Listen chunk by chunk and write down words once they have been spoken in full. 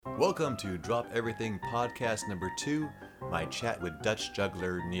Welcome to Drop Everything Podcast number 2, my chat with Dutch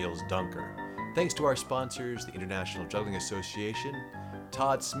juggler Niels Dunker. Thanks to our sponsors, the International Juggling Association,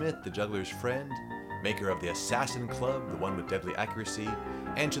 Todd Smith, the juggler's friend, maker of the Assassin Club, the one with deadly accuracy,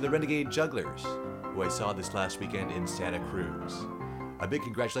 and to the Renegade Jugglers, who I saw this last weekend in Santa Cruz. A big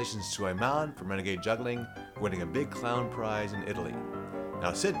congratulations to Ayman from Renegade Juggling for winning a big clown prize in Italy.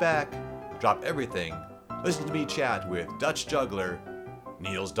 Now sit back, drop everything, listen to me chat with Dutch juggler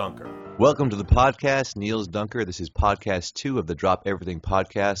Niels Dunker. Welcome to the podcast, Niels Dunker. This is podcast 2 of the Drop Everything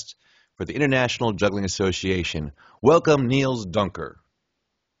podcast for the International Juggling Association. Welcome, Niels Dunker.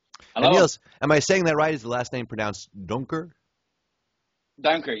 Hello. And Niels, am I saying that right? Is the last name pronounced Dunker?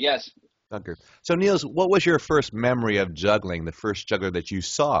 Dunker, yes. Dunker. So, Niels, what was your first memory of juggling, the first juggler that you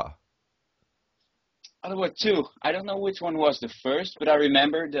saw? There were two. I don't know which one was the first, but I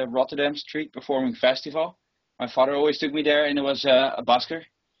remember the Rotterdam Street Performing Festival. My father always took me there, and it was a busker.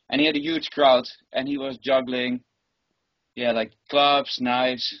 And he had a huge crowd, and he was juggling, like clubs,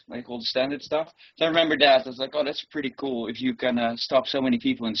 knives, like all the standard stuff. So I remember that. I was like, oh, that's pretty cool if you can stop so many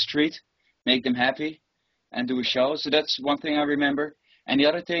people in the street, make them happy, and do a show. So that's one thing I remember. And the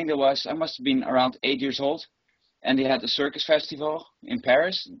other thing I must have been around 8 years old, and they had the circus festival in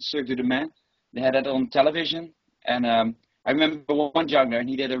Paris, Cirque du Domaine. They had that on television, and I remember one juggler, and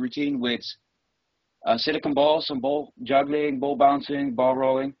he did a routine with silicone balls, some ball juggling, ball bouncing, ball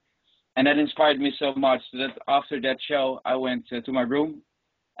rolling, and that inspired me so much that after that show, I went to my room,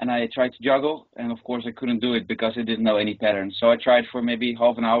 and I tried to juggle, and of course I couldn't do it because I didn't know any patterns. So I tried for maybe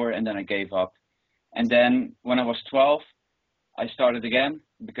half an hour, and then I gave up. And then when I was 12, I started again,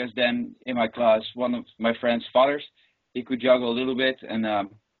 because then in my class, one of my friend's fathers, he could juggle a little bit, and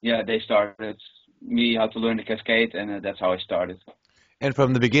they started me how to learn the cascade, and that's how I started. And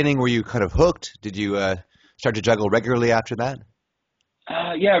from the beginning, were you kind of hooked? Did you start to juggle regularly after that?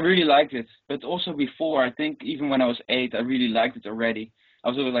 I really liked it. But also before, I think even when I was 8, I really liked it already. I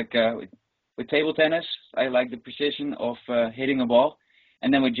was always like with table tennis, I like the precision of hitting a ball.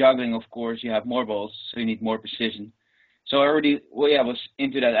 And then with juggling, of course, you have more balls, so you need more precision. So I already, was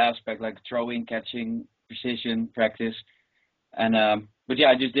into that aspect, like throwing, catching, precision, practice. And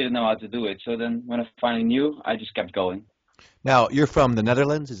I just didn't know how to do it. So then when I finally knew, I just kept going. Now, you're from the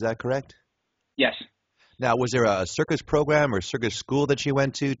Netherlands, is that correct? Yes. Now, was there a circus program or circus school that you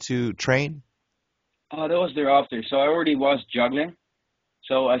went to train? That was thereafter. So I already was juggling.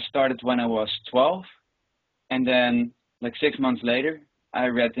 So I started when I was 12. And then, like 6 months later, I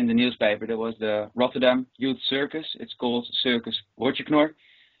read in the newspaper there was the Rotterdam Youth Circus. It's called Circus Hortjeknor.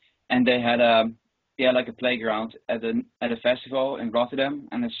 And they had like a playground at a festival in Rotterdam.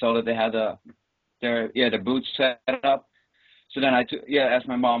 And I saw that they had their booths set up. So then I asked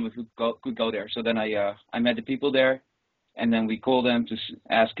my mom if we could go there. So then I met the people there, and then we called them to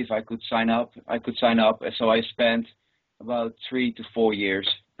ask if I could sign up. I could sign up, so I spent about 3 to 4 years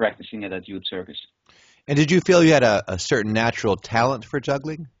practicing at that youth circus. And did you feel you had a certain natural talent for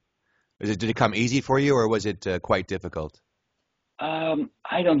juggling? Did it come easy for you, or was it quite difficult?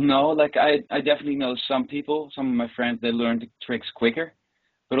 I don't know. Like I definitely know some people, some of my friends, they learned the tricks quicker,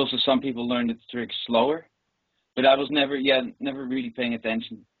 but also some people learned the tricks slower. But I was never really paying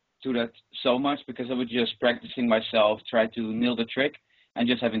attention to that so much, because I was just practicing myself, try to nail the trick and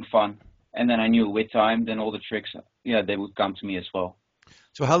just having fun. And then I knew with time, then all the tricks, they would come to me as well.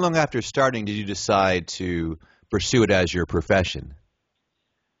 So how long after starting did you decide to pursue it as your profession?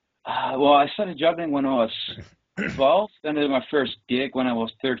 I started juggling when I was 12. Then I did my first gig when I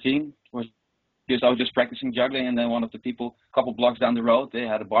was 13. I was just practicing juggling, and then one of the people, a couple blocks down the road, they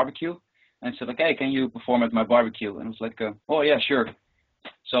had a barbecue. And I said, hey, can you perform at my barbecue? And I was like, oh, yeah, sure.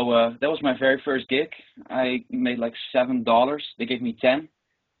 So that was my very first gig. I made like $7. They gave me 10.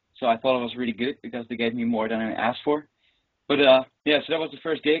 So I thought it was really good, because they gave me more than I asked for. But so that was the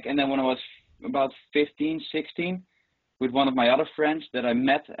first gig. And then when I was about 15, 16, with one of my other friends that I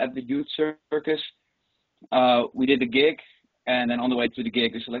met at the youth circus, we did a gig. And then on the way to the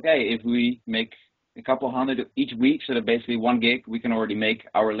gig, we said, like, hey, if we make a couple hundred each week, so that basically one gig, we can already make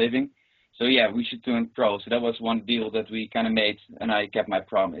our living. So we should turn pro. So that was one deal that we kind of made, and I kept my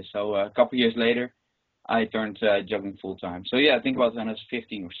promise. So a couple years later, I turned juggling full time. So I think about when I was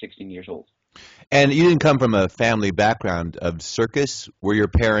 15 or 16 years old. And you didn't come from a family background of circus. Were your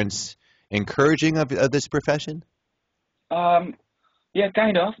parents encouraging of this profession? Kind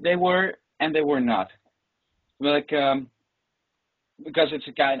of. They were, and they were not. Like, because it's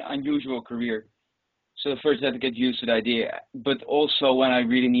a kind of unusual career. So first I had to get used to the idea, but also when I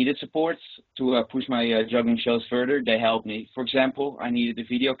really needed support to push my juggling shows further, they helped me. For example, I needed a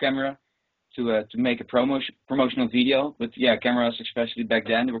video camera, to make a promotional video. But yeah, cameras, especially back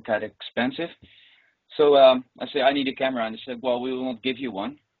then, they were kind of expensive. So I said, I need a camera, and they said, well, we will not give you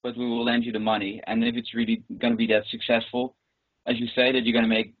one, but we will lend you the money. And if it's really going to be that successful, as you say, that you're going to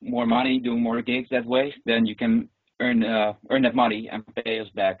make more money doing more gigs that way, then you can earn that money and pay us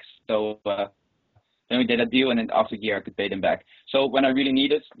back. So then we did a deal, and then after a year I could pay them back. So when I really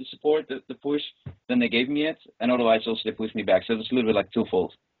needed the support, the push, then they gave me it, and otherwise also they pushed me back. So it was a little bit like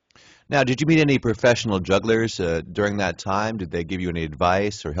twofold. Now, did you meet any professional jugglers during that time? Did they give you any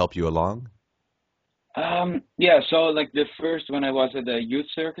advice or help you along? Yeah, so like the first, when I was at the youth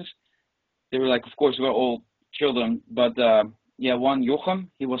circus, they were like, of course, we're all children, but yeah, one Jochem,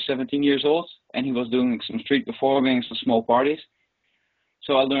 he was 17 years old, and he was doing some street performing, some small parties.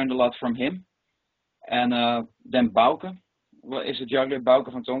 So I learned a lot from him. And then Bouke is a juggler,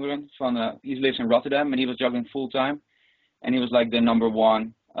 Bouke van Tongeren. He lives in Rotterdam, and he was juggling full time, and he was like the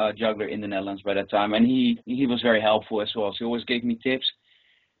 #1 juggler in the Netherlands by that time. And he was very helpful as well. So he always gave me tips.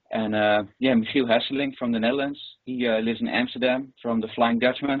 And yeah, Michiel Hesseling from the Netherlands. He lives in Amsterdam, from the Flying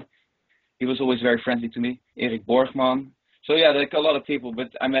Dutchman. He was always very friendly to me. Erik Borgman. So yeah, like a lot of people, but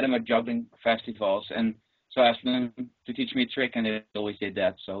I met him at juggling festivals, and so I asked them to teach me a trick, and they always did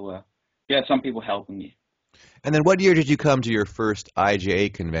that. So yeah, some people helping me. And then what year did you come to your first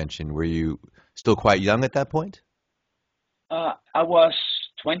IJA convention? Were you still quite young at that point? I was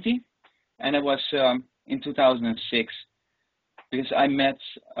 20, and it was in 2006. Because I met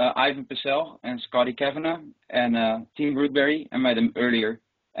Ivan Purcell and Scotty Kavanagh and Team Rootberry. I met them earlier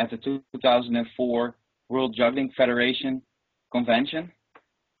at the 2004 World Juggling Federation convention,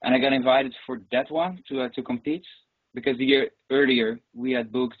 and I got invited for that one to compete, because the year earlier we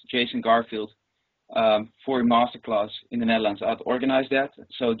had booked Jason Garfield for a masterclass in the Netherlands. I'd organized that,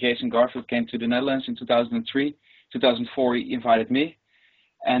 so Jason Garfield came to the Netherlands in 2003. 2004 he invited me,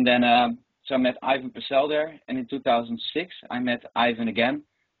 and then so I met Ivan Purcell there, and in 2006 I met Ivan again.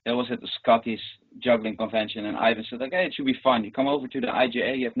 That was at the Scottish Juggling Convention, and Ivan said, like, hey, it should be fun. You come over to the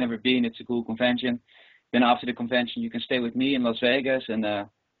IJA, you have never been, it's a cool convention. Then after the convention, you can stay with me in Las Vegas, and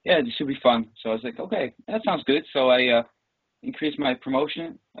yeah, it should be fun. So I was like, okay, that sounds good. So I increased my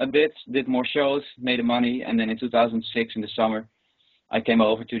promotion a bit, did more shows, made the money, and then in 2006 in the summer, I came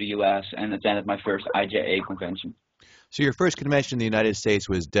over to the US and attended my first IJA convention. So your first convention in the United States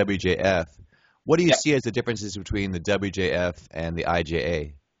was WJF. What do you see as the differences between the WJF and the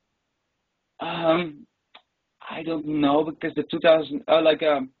IJA? I don't know, because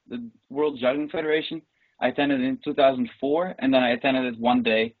the World Juggling Federation, I attended in 2004, and then I attended it one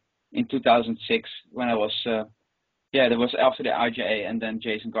day in 2006 when I was, that was after the IJA, and then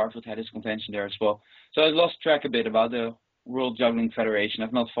Jason Garfield had his convention there as well. So I lost track a bit about the World Juggling Federation.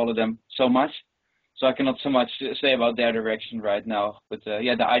 I've not followed them so much, so I cannot so much say about their direction right now. But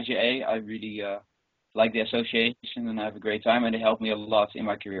yeah, the IJA, I really like the association, and I have a great time, and they helped me a lot in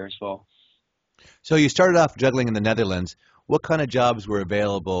my career as well. So you started off juggling in the Netherlands. What kind of jobs were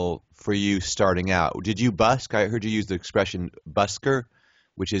available for you starting out? Did you busk? I heard you use the expression busker,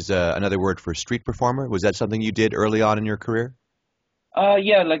 which is another word for street performer. Was that something you did early on in your career?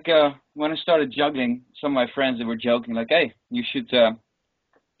 Yeah, like when I started juggling, some of my friends, they were joking, like, hey, you should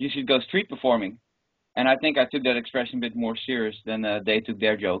go street performing. And I think I took that expression a bit more serious than they took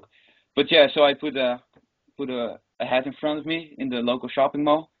their joke. But yeah, so I put a hat in front of me in the local shopping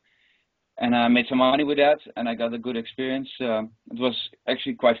mall, and I made some money with that, and I got a good experience. It was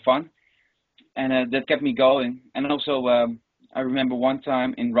actually quite fun, and that kept me going. And also, I remember one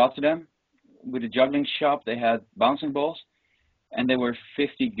time in Rotterdam with a juggling shop, they had bouncing balls, and they were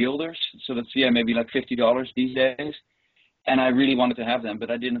 50 guilders, so that's maybe like $50 these days. And I really wanted to have them, but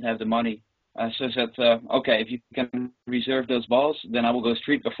I didn't have the money. So I said, okay, if you can reserve those balls, then I will go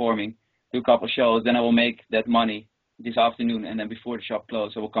street performing, do a couple of shows, then I will make that money this afternoon, and then before the shop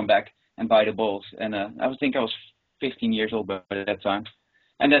closed, I will come back and buy the balls. And I think I was 15 years old by that time.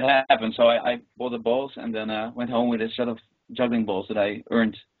 And that happened, so I bought the balls, and then went home with a set of juggling balls that I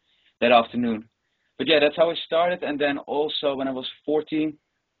earned that afternoon. But yeah, that's how I started. And then also when I was 14,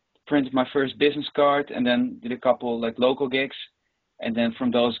 printed my first business card, and then did a couple like local gigs. And then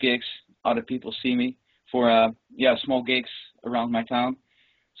from those gigs, other people see me for small gigs around my town.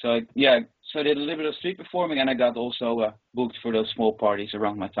 So I did a little bit of street performing, and I got also booked for those small parties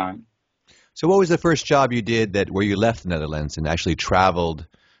around my town. So what was the first job you did where you left the Netherlands and actually traveled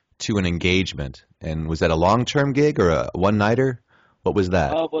to an engagement? And was that a long-term gig or a one-nighter? What was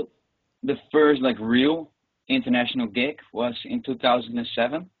that? Well, the first real international gig was in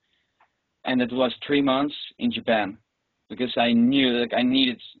 2007, and it was 3 months in Japan, because I knew I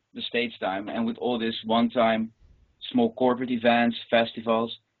needed the stage time, and with all this one-time small corporate events,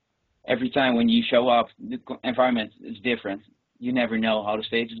 festivals, every time when you show up, the environment is different. You never know how the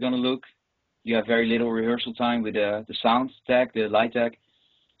stage is going to look. You have very little rehearsal time with the sound tech, the light tech.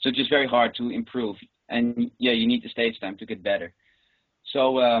 So it's just very hard to improve. And yeah, you need the stage time to get better.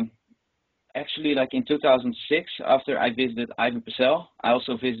 So actually, like in 2006, after I visited Ivan Purcell, I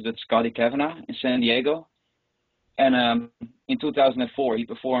also visited Scotty Kavanagh in San Diego. And in 2004, he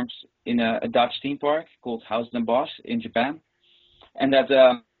performed in a Dutch theme park called Huis Den Bosch in Japan. And that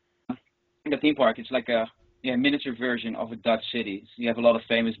in the theme park, it's like a miniature version of a Dutch city. So you have a lot of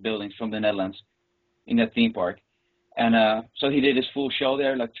famous buildings from the Netherlands in that theme park. And so he did his full show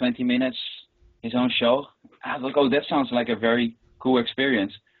there, like 20 minutes, his own show. I was like, oh, that sounds like a very cool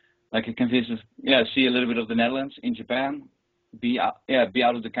experience. Like I can visit, see a little bit of the Netherlands in Japan, be out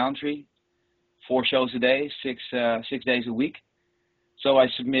of the country, 4 shows a day, 6 days a week. So I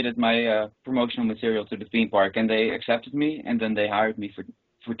submitted my promotional material to the theme park, and they accepted me, and then they hired me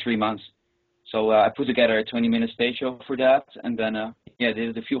for 3 months. So I put together a 20-minute stage show for that, and then did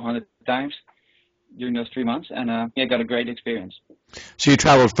it a few hundred times during those 3 months, and got a great experience. So you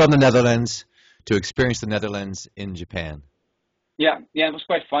traveled from the Netherlands to experience the Netherlands in Japan. Yeah, it was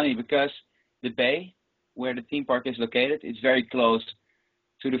quite funny because the bay where the theme park is located is very close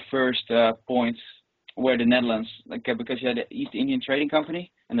to the first point where the Netherlands, because you had the East Indian Trading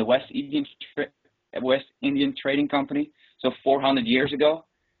Company and the West Indian Trading Company. So 400 years ago,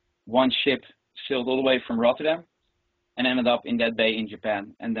 one ship sailed all the way from Rotterdam and ended up in that bay in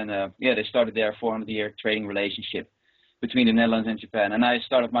Japan. And then, they started their 400-year trading relationship between the Netherlands and Japan. And I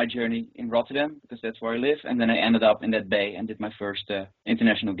started my journey in Rotterdam because that's where I live. And then I ended up in that bay and did my first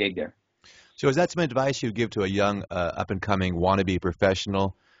international gig there. So is that some advice you'd give to a young, up-and-coming wannabe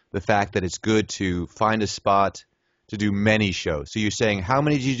professional, the fact that it's good to find a spot to do many shows? So you're saying, how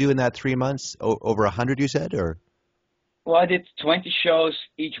many did you do in that 3 months? Over 100, you said, or? Well, I did 20 shows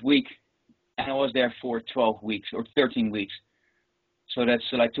each week, and I was there for 12 weeks or 13 weeks. So that's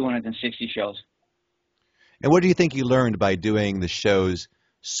like 260 shows. And what do you think you learned by doing the shows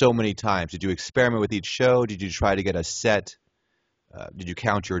so many times? Did you experiment with each show? Did you try to get a set? Did you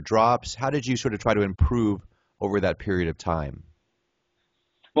count your drops? How did you sort of try to improve over that period of time?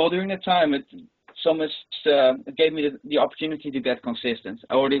 Well, during that time, it gave me the opportunity to get consistent.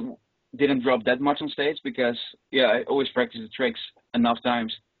 I already didn't drop that much on stage because, I always practice the tricks enough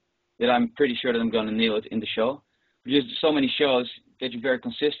times that I'm pretty sure that I'm going to nail it in the show. Just so many shows get you very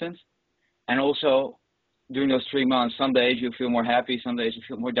consistent. And also, during those 3 months, some days you feel more happy, some days you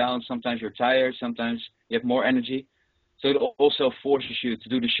feel more down, sometimes you're tired, sometimes you have more energy. So it also forces you to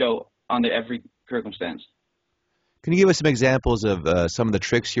do the show under every circumstance. Can you give us some examples of some of the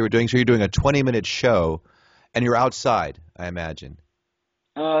tricks you were doing? So you're doing a 20-minute show, and you're outside, I imagine.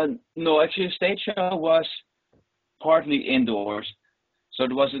 No, actually, the stage show was partly indoors. So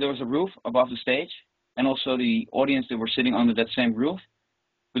there was a roof above the stage, and also the audience that were sitting under that same roof.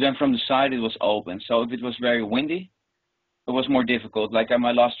 But then from the side, it was open. So if it was very windy, it was more difficult. Like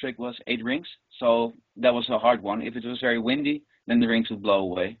my last trick was 8 rings, so that was a hard one. If it was very windy, then the rings would blow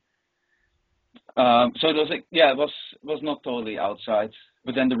away. So it was it was not totally outside.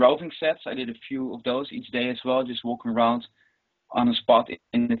 But then the roving sets, I did a few of those each day as well, just walking around on a spot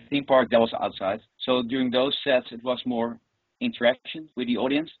in the theme park that was outside. So during those sets, it was more interaction with the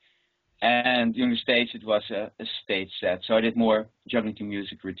audience. And during the stage, it was a stage set. So I did more juggling to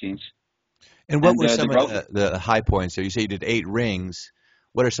music routines. And what were some of the high points there? You say you did 8 rings.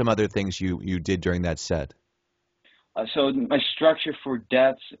 What are some other things you did during that set? So my structure for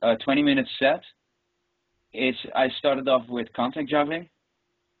that 20-minute set is I started off with contact juggling.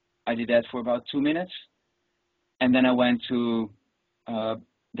 I did that for about 2 minutes. And then I went to the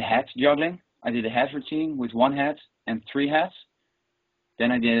hat juggling. I did a hat routine with 1 hat and 3 hats.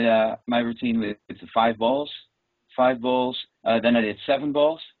 Then I did my routine with 5 balls. Then I did 7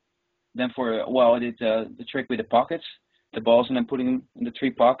 balls. Then for a while I did the trick with the pockets, the balls, and then putting them in the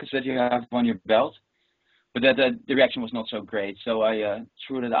 3 pockets that you have on your belt. But the reaction was not so great, so I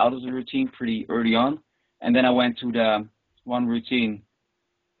threw it out of the routine pretty early on. And then I went to the one routine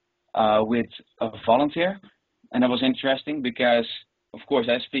with a volunteer. And that was interesting because, of course,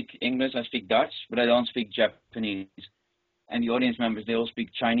 I speak English, I speak Dutch, but I don't speak Japanese. And the audience members, they all speak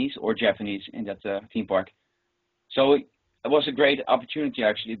Chinese or Japanese in that theme park. So it was a great opportunity,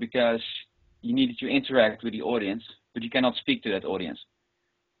 actually, because you needed to interact with the audience, but you cannot speak to that audience.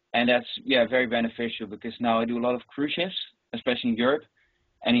 And that's, very beneficial because now I do a lot of cruise ships, especially in Europe.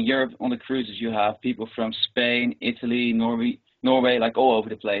 And in Europe, on the cruises, you have people from Spain, Italy, Norway, like all over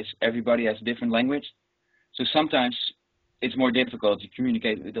the place. Everybody has a different language. So sometimes it's more difficult to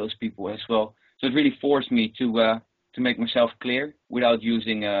communicate with those people as well. So it really forced me to make myself clear without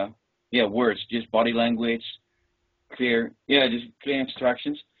using yeah, words, just body language, just clear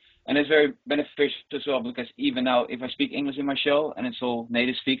instructions. And it's very beneficial as well because even now, if I speak English in my show and it's all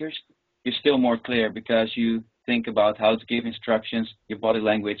native speakers, you're still more clear because you think about how to give instructions, your body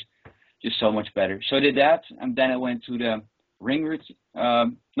language, just so much better. So I did that, and then I went to the ring route,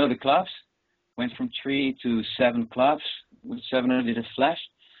 the clubs. Went from 3 to 7 clubs. With 7 I did a flash,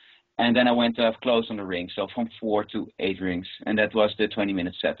 and then I went up close on the ring. So from 4 to 8 rings, and that was the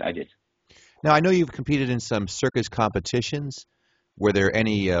 20-minute set I did. Now, I know you've competed in some circus competitions. Were there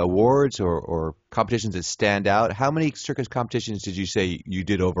any awards or competitions that stand out? How many circus competitions did you say you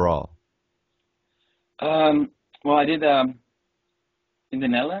did overall? Well, I did in the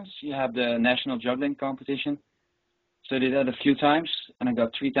Netherlands. You have the national juggling competition. So I did that a few times, and I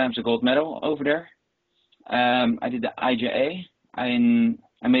got 3 times a gold medal over there. I did the IJA.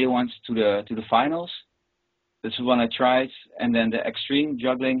 I made it once to the finals. This is one I tried, and then the Extreme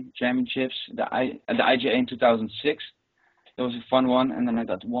Juggling Championships, the IJA in 2006. That was a fun one, and then I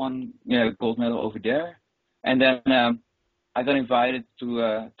got 1 gold medal over there. And then I got invited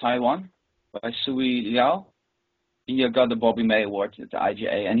to Taiwan by Sui Liao. He got the Bobby May Award at the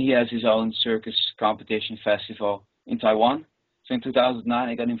IJA, and he has his own circus competition festival in Taiwan. So in 2009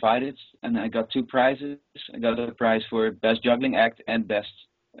 I got invited, and I got 2 prizes. I got a prize for Best Juggling Act and Best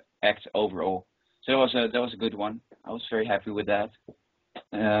Act overall. So that was a good one. I was very happy with that.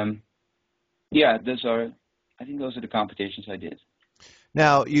 I think those are the competitions I did.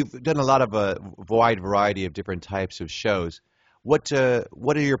 Now, you've done a lot of a wide variety of different types of shows. What are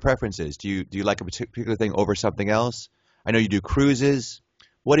your preferences? Do you like a particular thing over something else? I know you do cruises.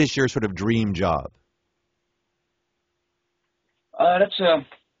 What is your sort of dream job? That's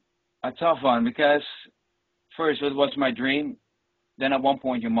a tough one because first it was my dream. Then at one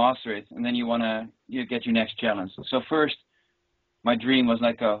point you master it, and then you get your next challenge. So first, my dream was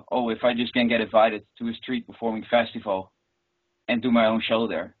like, if I just can get invited to a street performing festival and do my own show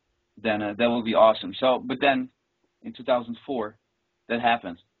there, then that would be awesome. So, but then in 2004, that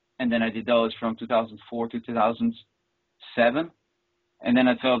happened, and then I did those from 2004 to 2007, and then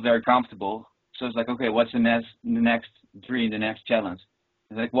I felt very comfortable. So it's like, okay, what's the next dream, the next challenge?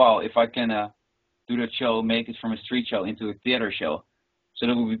 It's like, wow, if I can do that show, make it from a street show into a theater show. So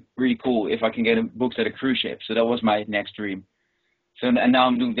that would be really cool if I can get booked at a cruise ship. So that was my next dream. So and now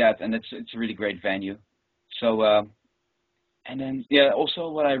I'm doing that, and it's a really great venue. So and then also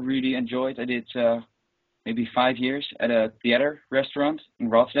what I really enjoyed, I did maybe 5 years at a theater restaurant in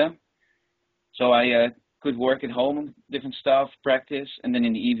Rotterdam. So I could work at home, different stuff, practice, and then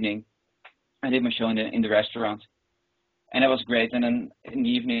in the evening I did my show in the restaurant, and that was great. And then in the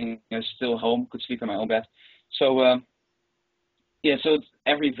evening I was still home, could sleep in my own bed. So so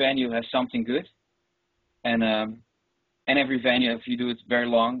every venue has something good, and every venue, if you do it very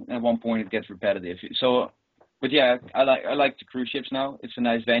long, at one point it gets repetitive. So, but yeah, I like the cruise ships now. It's a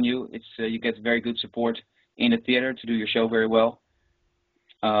nice venue. It's you get very good support in the theater to do your show very well.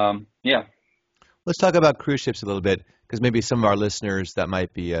 Let's talk about cruise ships a little bit, because maybe some of our listeners, that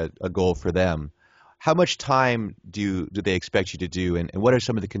might be a goal for them. How much time do they expect you to do, and what are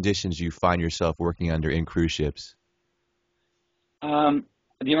some of the conditions you find yourself working under in cruise ships?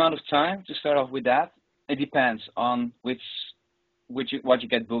 The amount of time, to start off with that, it depends on what you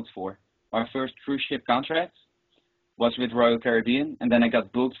get booked for. My first cruise ship contract was with Royal Caribbean, and then I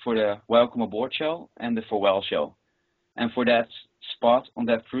got booked for the Welcome Aboard show and the Farewell show. And for that spot on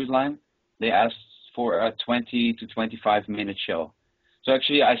that cruise line, they asked for a 20 to 25 minute show. So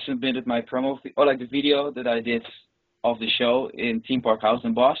actually I submitted my the video that I did of the show in Theme Park House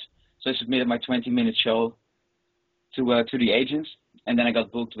in Bosch. So I submitted my 20-minute show to the agents, and then I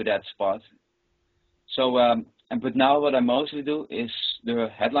got booked with that spot. So, but now what I mostly do is the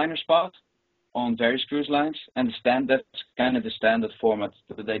headliner spot on various cruise lines, and that's kind of the standard format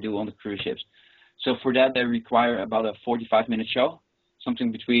that they do on the cruise ships. So for that, they require about a 45-minute show,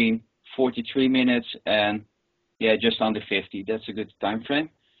 something between 43 minutes and just under 50. That's a good time frame.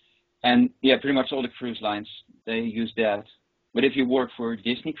 And pretty much all the cruise lines, they use that. But if you work for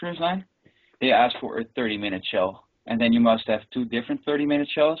Disney Cruise Line, they ask for a 30-minute show. And then you must have 2 different 30-minute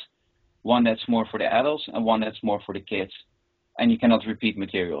shows, one that's more for the adults and one that's more for the kids. And you cannot repeat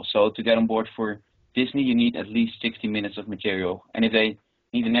material. So to get on board for Disney, you need at least 60 minutes of material. And if they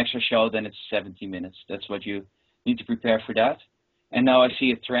need an extra show, then it's 70 minutes. That's what you need to prepare for that. And now I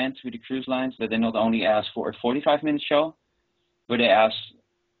see a trend with the cruise lines that they not only ask for a 45-minute show, but they ask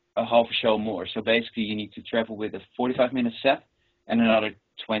a half a show more. So basically you need to travel with a 45-minute set and another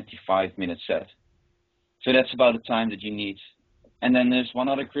 25-minute set. So that's about the time that you need. And then there's one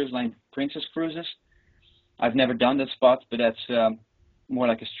other cruise line, Princess Cruises. I've never done that spot, but that's more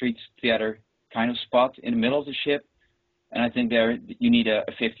like a street theater kind of spot in the middle of the ship. And I think there you need a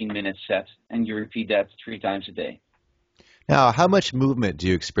 15-minute set, and you repeat that 3 times a day. Now, how much movement do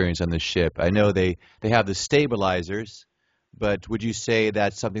you experience on the ship? I know they have the stabilizers, but would you say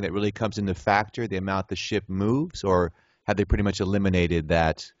that's something that really comes into factor, the amount the ship moves, or have they pretty much eliminated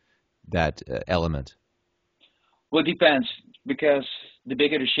that element? Well, it depends, because the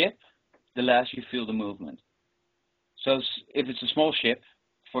bigger the ship, the less you feel the movement. So if it's a small ship,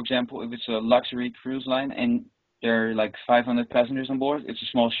 for example, if it's a luxury cruise line and there are like 500 passengers on board, it's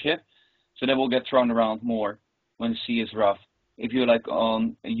a small ship, so that will get thrown around more when the sea is rough. If you're like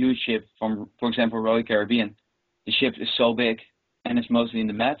on a huge ship from, for example, Royal Caribbean, the ship is so big and it's mostly in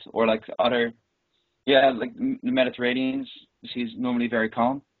the Med, or like other, like the Mediterranean, the sea is normally very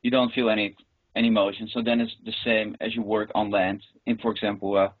calm. You don't feel any motion. So then it's the same as you work on land in, for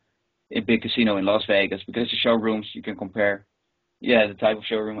example, a big casino in Las Vegas, because the showrooms you can compare, the type of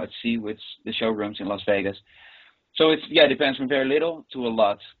showroom at sea with the showrooms in Las Vegas. So it depends from very little to a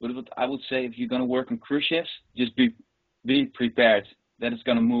lot. But I would say if you're going to work on cruise ships, just be prepared that it's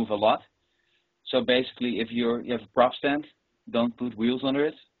going to move a lot. So basically, if you have a prop stand, don't put wheels under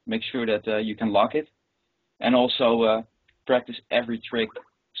it. Make sure that you can lock it, and also practice every trick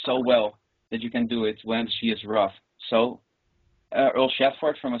so well that you can do it when the sea is rough. So Earl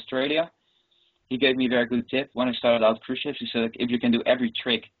Shepford from Australia, he gave me a very good tip when I started out cruise ships. He said, like, if you can do every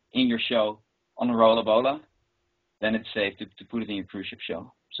trick in your show on a Royal Ebola, then it's safe to put it in your cruise ship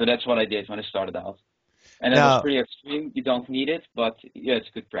show. So that's what I did when I started out. And that was pretty extreme. You don't need it, but it's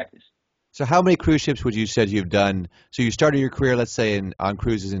good practice. So how many cruise ships would you said you've done? So you started your career, let's say, on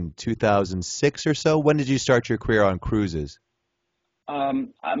cruises in 2006 or so. When did you start your career on cruises?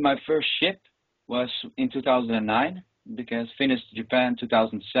 My first ship was in 2009, because finished Japan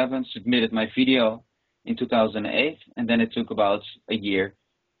 2007, submitted my video in 2008, and then it took about a year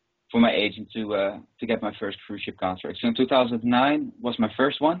for my agent to get my first cruise ship contract. So in 2009 was my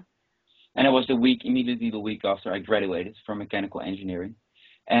first one, and it was immediately the week after I graduated from mechanical engineering.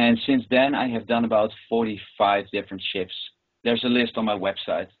 And since then, I have done about 45 different ships. There's a list on my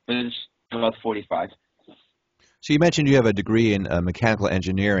website, but it's about 45. So you mentioned you have a degree in mechanical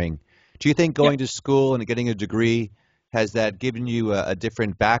engineering. Do you think going to school and getting a degree, has that given you a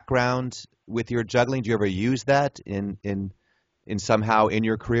different background with your juggling? Do you ever use that in somehow in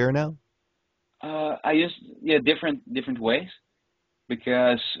your career now? I use different ways,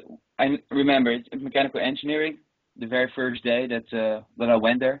 because I remember in mechanical engineering, the very first day that I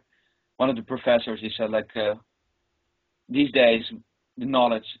went there, one of the professors, he said, like, these days the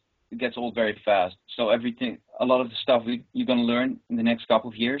knowledge gets old very fast. So a lot of the stuff you're going to learn in the next couple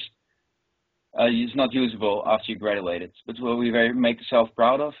of years is not usable after you graduated. But what we make ourselves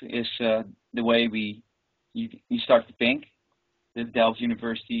proud of is the way you start to think, the Delft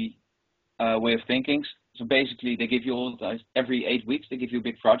University way of thinking. So basically, they give you every 8 weeks they give you a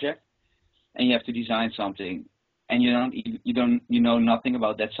big project, and you have to design something, and you know nothing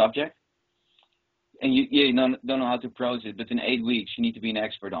about that subject, and you don't know how to approach it. But in 8 weeks, you need to be an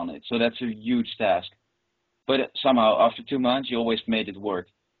expert on it. So that's a huge task. But somehow, after 2 months, you always made it work.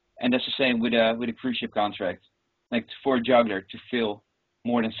 And that's the same with a cruise ship contract. Like, for a juggler to fill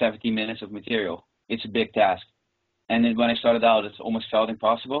more than 70 minutes of material, it's a big task. And then when I started out, it almost felt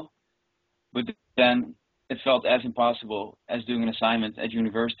impossible. But then it felt as impossible as doing an assignment at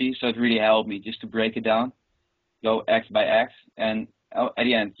university. So it really helped me just to break it down, go act by act, and at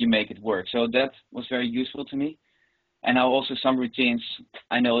the end, you make it work. So that was very useful to me. And now also some routines,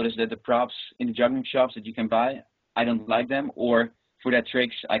 I noticed that the props in the juggling shops that you can buy, I don't like them, or for that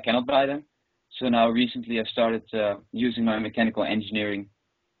tricks, I cannot buy them. So now recently I've started using my mechanical engineering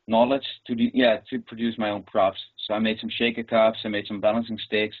knowledge to produce my own props. So I made some shaker cups, I made some balancing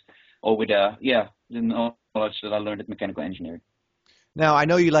sticks, all with the knowledge that I learned at mechanical engineering. Now, I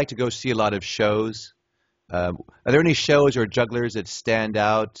know you like to go see a lot of shows. Are there any shows or jugglers that stand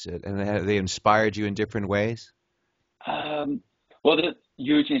out, and have they inspired you in different ways? Well, the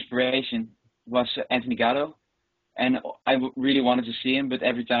huge inspiration was Anthony Gatto, and I really wanted to see him, but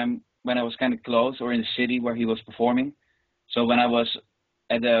every time when I was kind of close or in the city where he was performing, so when I was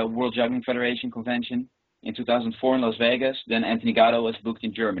at the World Juggling Federation convention in 2004 in Las Vegas, then Anthony Gatto was booked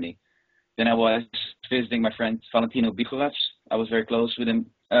in Germany. Then I was visiting my friend Valentino Bigovac. I was very close with him,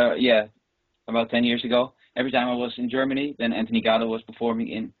 about 10 years ago. Every time I was in Germany, then Anthony Gatto was performing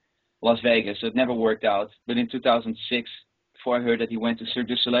in Las Vegas, so it never worked out. But in 2006, before I heard that he went to Cirque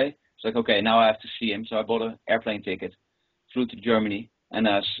du Soleil, it's like, okay, now I have to see him. So I bought an airplane ticket, flew to Germany, and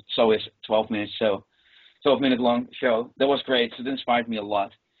saw his 12-minute long show. That was great. So it inspired me a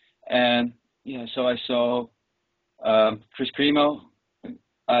lot. And so I saw Chris Cremo,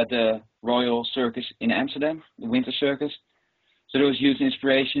 the Royal Circus in Amsterdam, the Winter Circus. So there was huge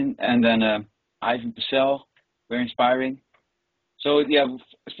inspiration. And then Ivan Purcell, very inspiring. So yeah,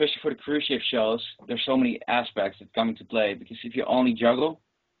 especially for the cruise ship shows, there's so many aspects that come into play, because if you only juggle,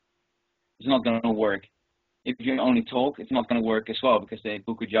 it's not going to work. If you only talk, it's not going to work as well, because they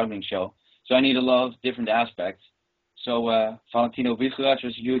book a juggling show. So I need a lot of different aspects. So Valentino Vigerac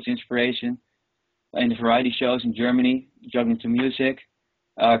was a huge inspiration in the variety shows in Germany, juggling to music.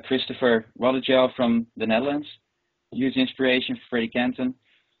 Christopher Rodegel from the Netherlands, huge inspiration for Freddie Canton.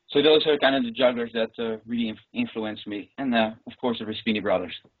 So those are kind of the jugglers that really influenced me. And of course, the Raspini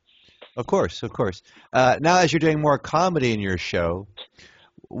brothers. Of course, of course. Now, as you're doing more comedy in your show,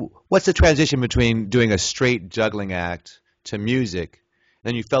 what's the transition between doing a straight juggling act to music?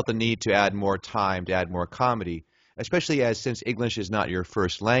 Then you felt the need to add more time, to add more comedy, especially since English is not your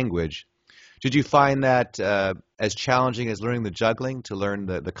first language. Did you find that as challenging as learning the juggling, to learn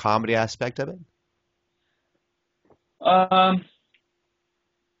the comedy aspect of it?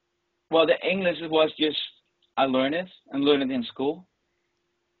 Well, the English was just, I learned it in school.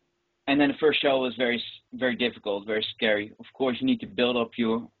 And then the first show was very, very difficult, very scary. Of course, you need to build up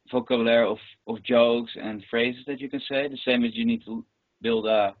your vocabulary of jokes and phrases that you can say, the same as you need to build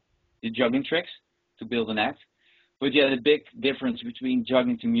the juggling tricks to build an act. But yeah, the big difference between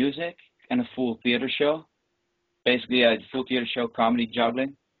juggling to music and a full theater show, basically a full theater show, comedy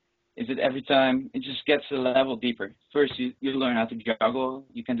juggling, is that every time it just gets a level deeper. First, you learn how to juggle,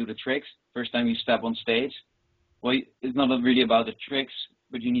 you can do the tricks. First time you step on stage, well, it's not really about the tricks,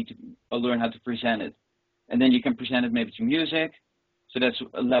 but you need to learn how to present it. And then you can present it maybe to music, so that's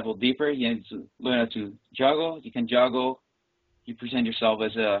a level deeper. You need to learn how to juggle, you can juggle, you present yourself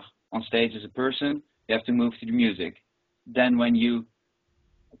on stage as a person, you have to move to the music. Then when you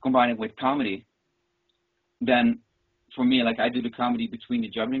combine it with comedy, then for me, like I do the comedy between the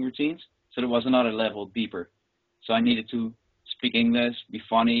juggling routines, so there was another level deeper. So I needed to speak English, be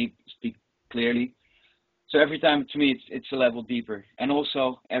funny, speak clearly. So every time, to me, it's a level deeper. And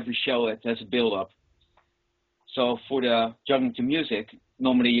also every show, it has a build-up. So for the juggling to music,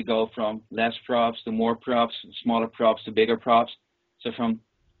 normally you go from less props to more props, smaller props to bigger props. So from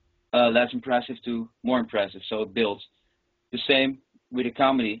less impressive to more impressive, so it builds. The same with the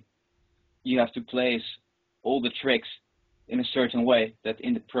comedy, you have to place all the tricks in a certain way that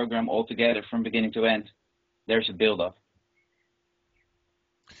in the program altogether, from beginning to end, there's a build-up.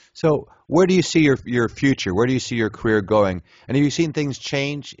 So where do you see your future? Where do you see your career going? And have you seen things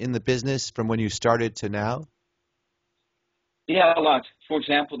change in the business from when you started to now? Yeah, a lot. For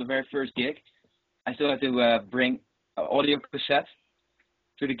example, the very first gig, I still had to bring an audio cassette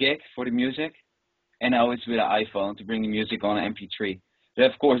to the gig for the music, and now it's with an iPhone to bring the music on an MP3.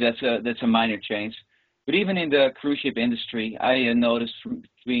 But of course, that's a minor change. But even in the cruise ship industry, I noticed from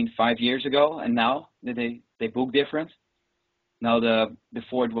between 5 years ago and now that they book different. Now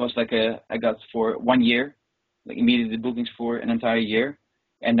before it was like I got for 1 year, like immediately bookings for an entire year,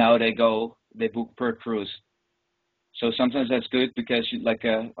 and now they book per cruise. So sometimes that's good because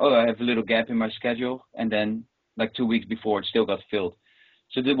I have a little gap in my schedule, and then like 2 weeks before it still got filled.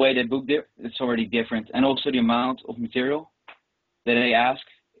 So the way they book it's already different, and also the amount of material that they ask,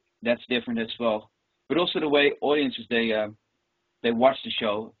 that's different as well. But also the way audiences they watch the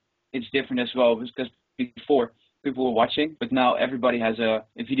show, it's different as well, because before people were watching, but now everybody has a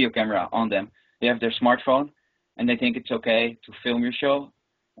video camera on them. They have their smartphone, and they think it's okay to film your show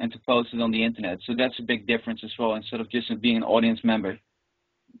and to post it on the internet. So that's a big difference as well. Instead of just being an audience member,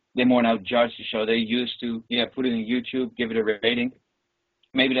 they more now judge the show. They used to put it on YouTube, give it a rating.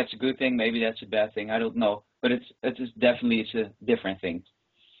 Maybe that's a good thing, maybe that's a bad thing. I don't know, but it's a different thing.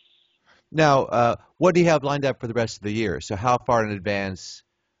 Now, what do you have lined up for the rest of the year? So how far in advance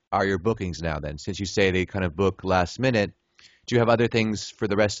are your bookings now then? Since you say they kind of book last minute, do you have other things for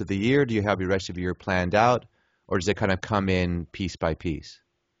the rest of the year? Do you have the rest of the year planned out? Or does it kind of come in piece by piece?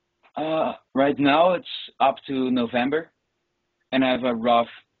 Right now it's up to November, and I have a rough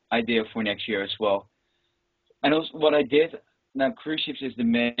idea for next year as well. And also what I did, now cruise ships is the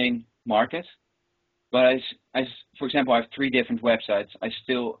main market, but for example, I have 3 different websites.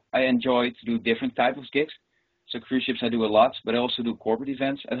 I enjoy to do different types of gigs. So cruise ships I do a lot, but I also do corporate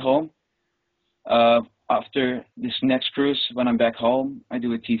events at home. After this next cruise, when I'm back home, I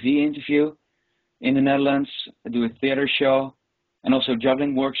do a TV interview in the Netherlands. I do a theater show, and also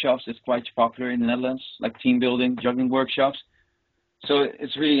juggling workshops. It's quite popular in the Netherlands, like team building, juggling workshops. So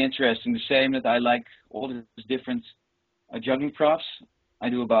it's really interesting. The same that I like all these different juggling props. I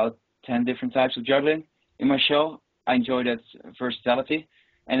do about 10 different types of juggling in my show. I enjoy that versatility.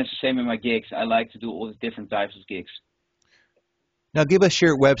 And it's the same in my gigs. I like to do all the different types of gigs. Now, give us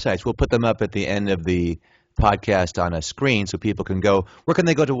your websites. We'll put them up at the end of the podcast on a screen so people can go. Where can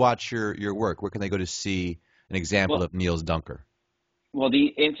they go to watch your work? Where can they go to see an example Well, of Niels Dunker? well,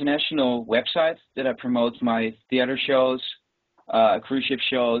 the international website that I promote my theater shows, cruise ship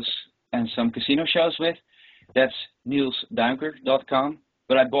shows, and some casino shows with, that's nielsdunker.com.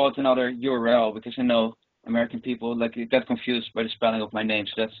 But I bought another URL because I know American people get confused by the spelling of my name.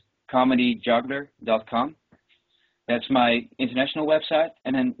 So that's comedyjuggler.com. That's my international website,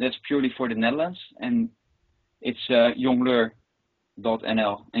 and then that's purely for the Netherlands, and it's jongleur.nl,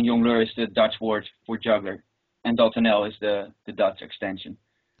 and jongleur is the Dutch word for juggler, and .nl is the Dutch extension.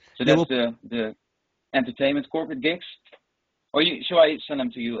 So that's the entertainment corporate gigs. Or should I send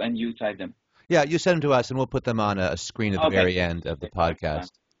them to you and you type them? Yeah, you send them to us, and we'll put them on a screen at the very end of the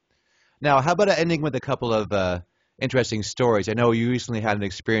podcast. Now, how about ending with a couple of interesting stories? I know you recently had an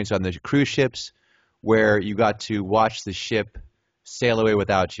experience on the cruise ships where you got to watch the ship sail away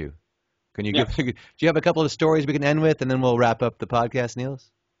without you. Can you do you have a couple of stories we can end with, and then we'll wrap up the podcast, Niels?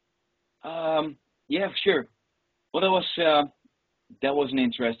 Yeah, sure. Well, that was an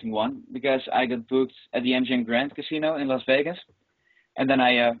interesting one because I got booked at the MGM Grand Casino in Las Vegas, and then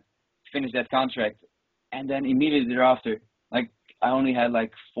I finished that contract, and then immediately thereafter, I only had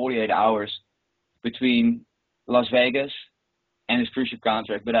 48 hours between Las Vegas and this cruise ship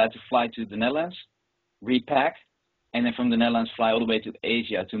contract, but I had to fly to the Netherlands, repack, and then from the Netherlands fly all the way to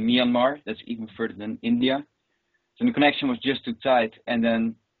Asia, to Myanmar. That's even further than India. So the connection was just too tight, and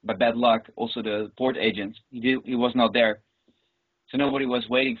then by bad luck, also the port agent, he was not there. So nobody was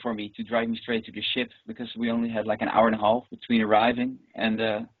waiting for me to drive me straight to the ship because we only had an hour and a half between arriving and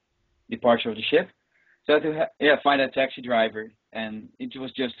the departure of the ship. So I had to find a taxi driver, and it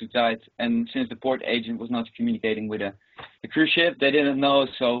was just too tight. And since the port agent was not communicating with the cruise ship, they didn't know.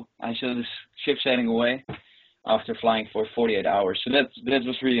 So I saw this ship sailing away after flying for 48 hours. So that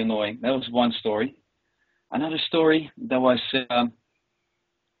was really annoying. That was one story. Another story that was, it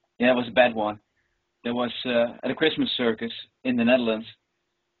was a bad one. That was at a Christmas circus in the Netherlands.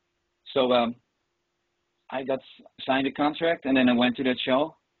 So I got signed a contract, and then I went to that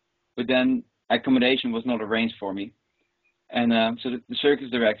show, but then accommodation was not arranged for me. And so the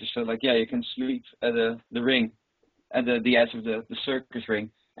circus director said, you can sleep at the ring, at the edge of the circus ring,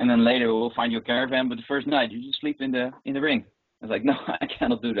 and then later we'll find you a caravan, but the first night you just sleep in the ring. I was like, no, I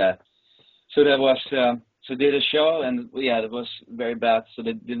cannot do that. So that was, did a show, and that was very bad. So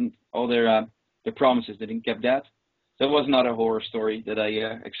they didn't, all their promises, they didn't keep that. That was another horror story that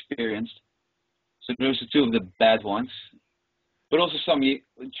I experienced. So those are two of the bad ones. But also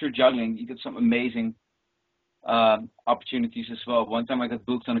through juggling, you get some amazing opportunities as well. One time I got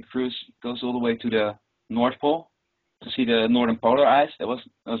booked on a cruise, it goes all the way to the North Pole to see the northern polar ice. That was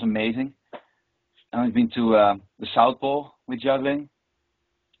amazing. I've been to the South Pole with juggling.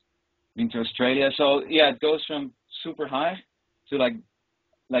 Been to Australia. So it goes from super high to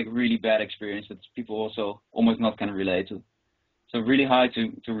like really bad experience that people also almost not can relate to. So really high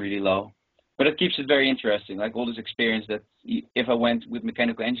to really low. But it keeps it very interesting, all this experience that if I went with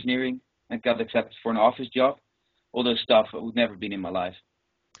mechanical engineering and got accepted for an office job, all those stuff would never been in my life.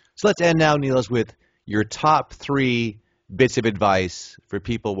 So let's end now, Niels, with your top 3 bits of advice for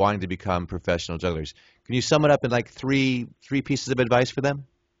people wanting to become professional jugglers. Can you sum it up in three pieces of advice for them?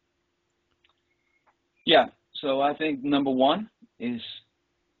 Yeah, so I think number 1 is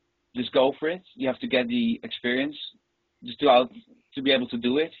just go for it. You have to get the experience. To be able to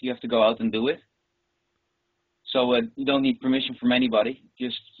do it, you have to go out and do it. So you don't need permission from anybody.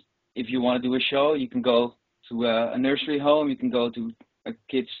 Just if you want to do a show, you can go to a nursery home, you can go to a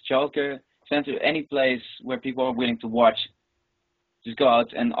kid's childcare center, any place where people are willing to watch. Just go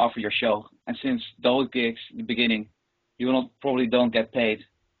out and offer your show. And since those gigs, in the beginning, you probably don't get paid.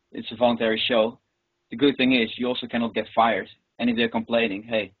 It's a voluntary show. The good thing is you also cannot get fired. And if they're complaining,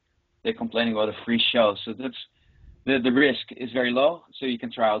 they're complaining about a free show. So that's the risk is very low, so you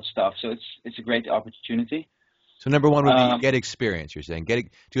can try out stuff. So it's a great opportunity. So number 1 would be get experience, you're saying.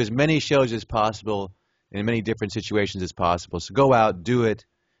 Do as many shows as possible in many different situations as possible. So go out, do it,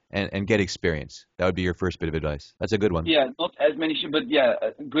 and get experience. That would be your first bit of advice. That's a good one. Yeah, not as many shows, but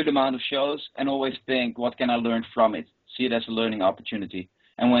a good amount of shows, and always think, what can I learn from it? See it as a learning opportunity.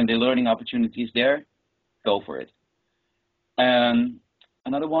 And when the learning opportunity is there, go for it.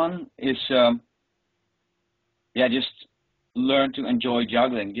 Another one is, just learn to enjoy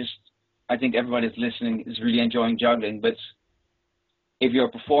juggling. I think everybody that's listening is really enjoying juggling, but if you're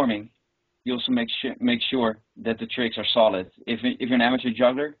performing, you also make sure that the tricks are solid. If you're an amateur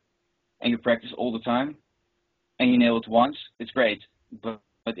juggler and you practice all the time and you nail it once, it's great. But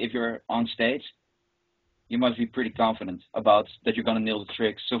if you're on stage, you must be pretty confident about that you're gonna nail the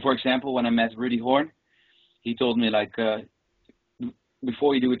tricks. So, for example, when I met Rudy Horn, he told me like,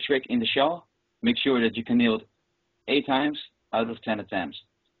 before you do a trick in the shell, make sure that you can nail it 8 times out of 10 attempts.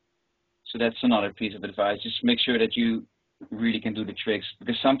 So that's another piece of advice. Just make sure that you really can do the tricks,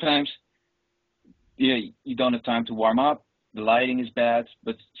 because sometimes you don't have time to warm up. The lighting is bad,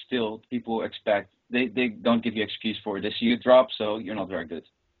 but still people expect, they don't give you excuse for it. They see you drop, so you're not very good.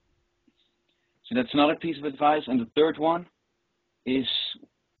 So that's another piece of advice. And the third one is,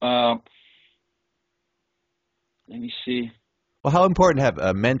 let me see. Well, how important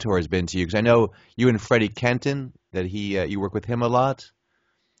have mentors been to you? Because I know you and Freddie Kenton, that you work with him a lot.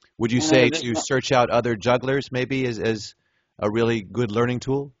 Would you say to search out other jugglers maybe as a really good learning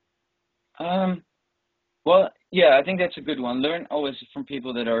tool? Well, yeah, I think that's a good one. Learn always from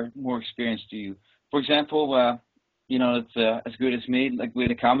people that are more experienced to you. For example, it's as good as me, like with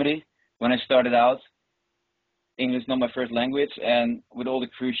the comedy. When I started out, English is not my first language, and with all the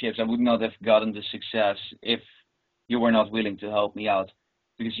cruise ships, I would not have gotten the success if you were not willing to help me out.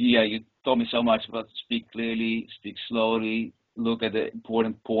 Because you taught me so much about speak clearly, speak slowly, look at the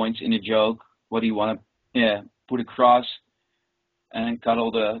important points in a joke. What do you want to put across, and cut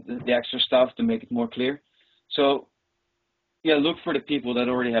all the extra stuff to make it more clear. So look for the people that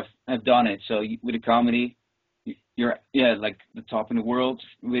already have done it. So with a comedy, you're like the top in the world.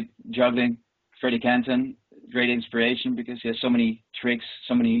 With juggling, Freddie Kenton, great inspiration, because he has so many tricks,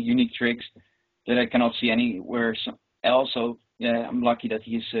 so many unique tricks that I cannot see anywhere else. So I'm lucky that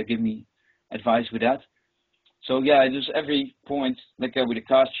he's given me advice with that. So just every point, like with the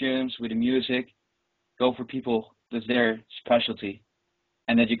costumes, with the music, go for people that's their specialty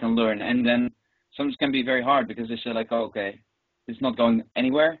and that you can learn. And then sometimes can be very hard because they say like, oh, okay, it's not going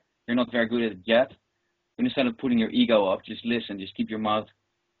anywhere. You're not very good at it yet. But instead of putting your ego up, just listen, just keep your mouth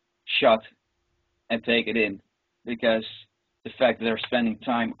shut and take it in, because the fact that they're spending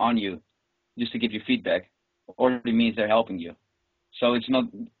time on you just to give you feedback already means they're helping you. So it's not,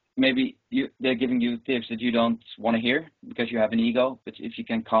 maybe they're giving you tips that you don't want to hear because you have an ego, but if you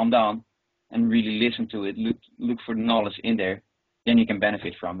can calm down and really listen to it, look for the knowledge in there, then you can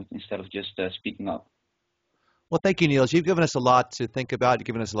benefit from it instead of just speaking up. Well, thank you, Niels. You've given us a lot to think about. You've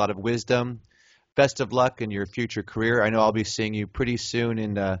given us a lot of wisdom. Best of luck in your future career. I know I'll be seeing you pretty soon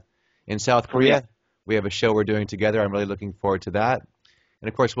in South Korea. Yeah. We have a show we're doing together. I'm really looking forward to that. And,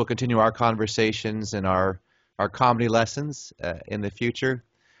 of course, we'll continue our conversations and our comedy lessons in the future.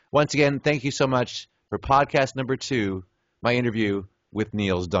 Once again, thank you so much for podcast number 2, my interview with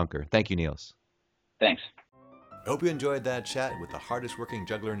Niels Dunker. Thank you, Niels. Thanks. I hope you enjoyed that chat with the hardest working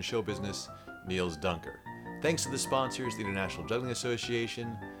juggler in show business, Niels Dunker. Thanks to the sponsors, the International Juggling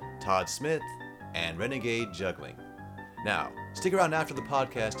Association, Todd Smith, and Renegade Juggling. Now, stick around after the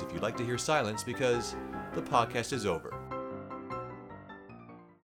podcast if you'd like to hear silence, because the podcast is over.